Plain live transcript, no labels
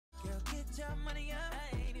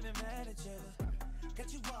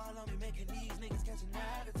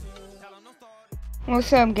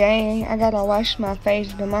What's up, gang? I gotta wash my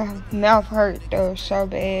face, but my mouth hurt though so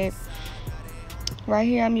bad. Right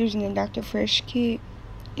here, I'm using the Dr. Fresh kit,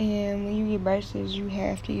 and when you get braces, you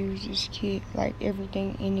have to use this kit, like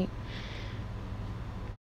everything in it.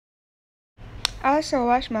 I also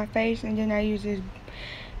wash my face, and then I use this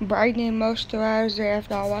brightening moisturizer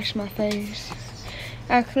after I wash my face.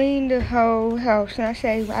 I clean the whole house, and I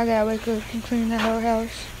say I gotta wake up and clean the whole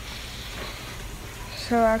house.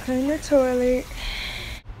 So I clean the toilet.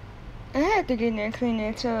 I had to get in there and clean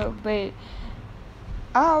that tub, but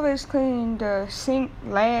I always clean the sink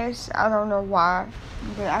last. I don't know why,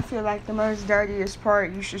 but I feel like the most dirtiest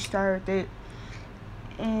part, you should start with it.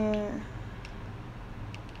 And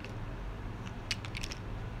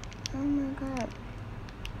oh my god,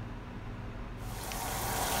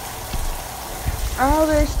 I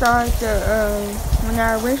always start when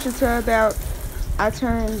I rinse the tub out, I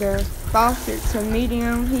turn the faucet to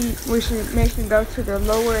medium heat, which makes it go to the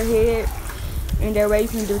lower head, and that way you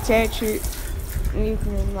can detach it and you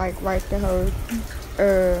can like wipe the whole.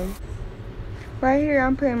 Right here,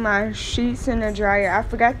 I'm putting my sheets in the dryer. I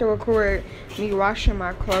forgot to record me washing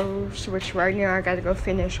my clothes, which right now I gotta go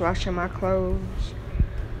finish washing my clothes.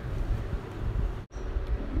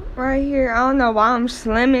 Right here, I don't know why I'm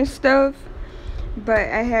slimming stuff, but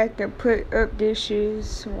I had to put up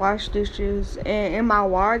dishes, wash dishes, and in my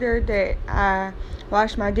water that I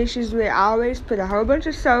wash my dishes with, I always put a whole bunch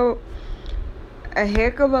of soap, a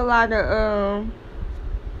heck of a lot of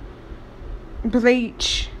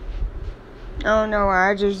bleach. I don't know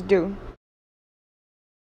why, I just do.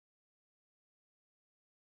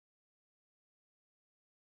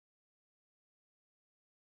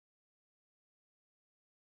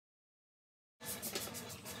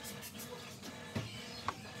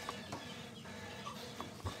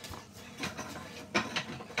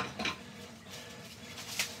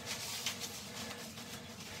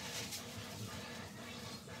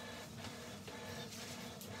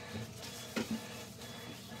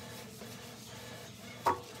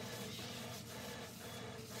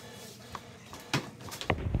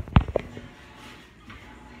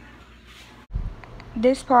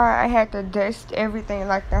 This part, I had to dust everything,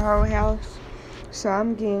 like the whole house. So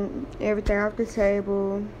I'm getting everything off the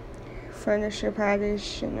table, furniture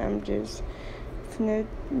polish, and I'm just finna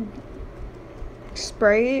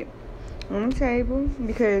spray it on the table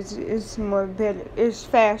because it's more better. It's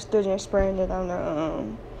faster than spraying it on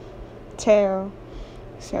the towel.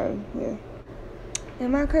 So yeah.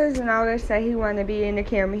 And my cousin always say he want to be in the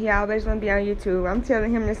camera. He always want to be on YouTube. I'm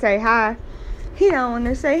telling him to say hi. He don't want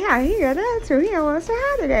to say hi. He got attitude. He don't want to say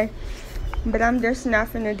hi today. But I'm dusting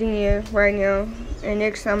off in the den right now. And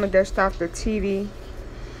next I'm going to dust off the TV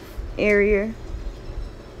area.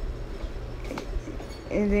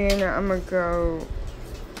 And then I'm going to go,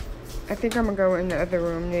 I think I'm going to go in the other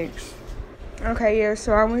room next. Okay, yeah,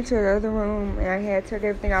 so I went to the other room and I had took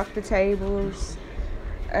everything off the tables.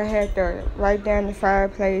 I had to light down the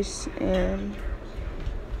fireplace and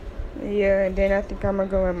yeah, and then I think I'm going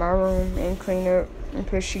to go in my room and clean up and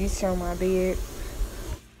put sheets on my bed.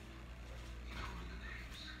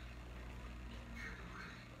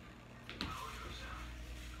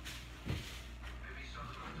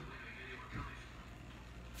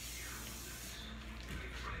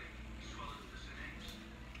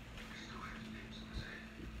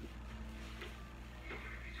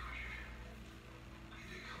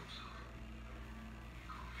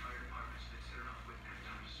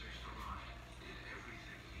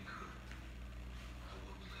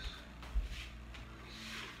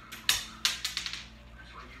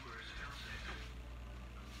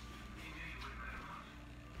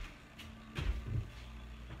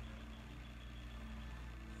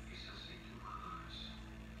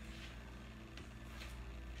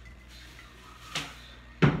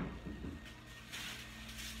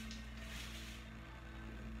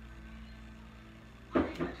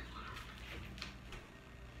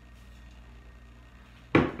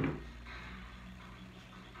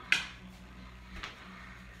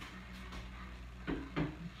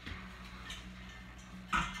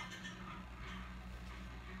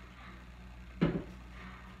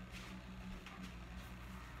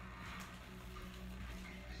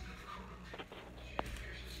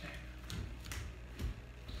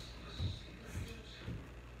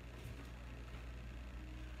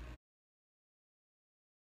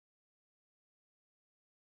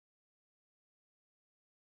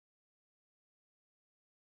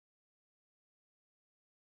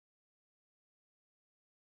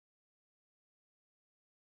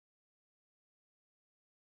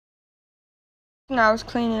 And I was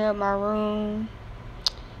cleaning up my room,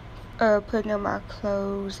 putting up my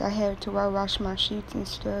clothes. I had to wash my sheets and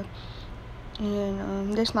stuff.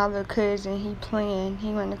 And this my little cousin. He playing.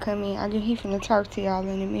 He wanted to come in. He finna talk to y'all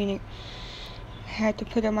in a minute. I had to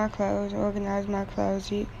put up my clothes, organize my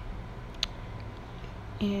closet,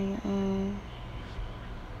 and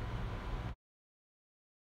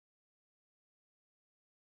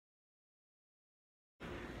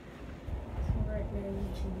right now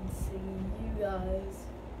you can see you guys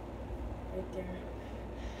right there.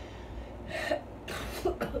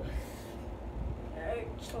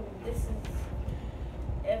 Actually, this is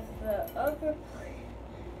if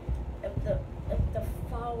the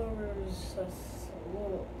followers are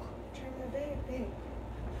slow. turn my bed.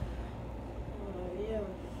 Yeah.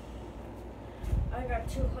 I got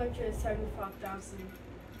 275,000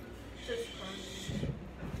 subscribers.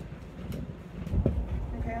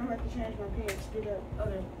 Okay, I'm about to change my pants. Get up.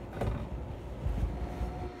 Okay.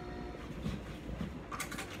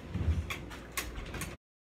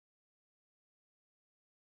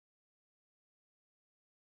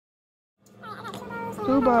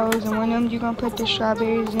 Two bowls, and one of them you're gonna put the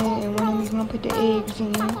strawberries in, and one of them you're gonna put the eggs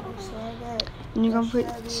in. And you're gonna put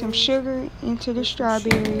some sugar into the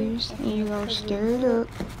strawberries, and you're gonna stir it up.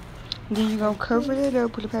 Then you're gonna cover it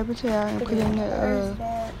up with a paper towel and put it in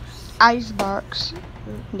the ice box.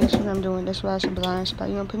 That's what I'm doing. That's why it's a blind spot.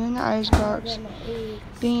 You're gonna put it in the ice box.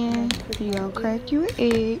 Then you're gonna crack your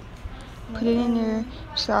egg, put it in there,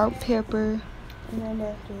 salt, pepper,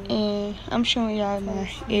 and I'm showing y'all my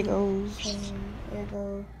Eggos.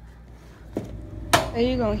 And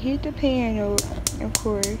you're gonna heat the pan up, of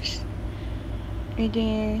course. And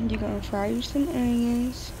then you're gonna fry you some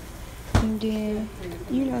onions. And then,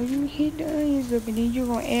 you heat the onions up, and then you're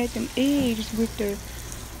gonna add them eggs with the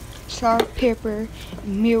salt, pepper,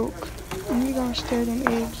 milk. And you're gonna stir them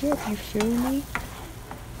eggs up, you feel me?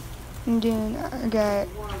 And then I got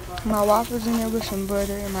my waffles in there with some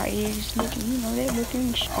butter, and my eggs looking, they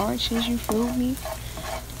looking scrumptious, you feel me?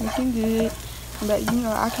 Looking good. But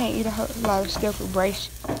I can't eat a whole lot of stuff with braces.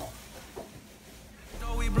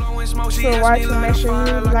 So watching, make sure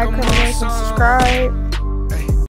you like, comment, and subscribe.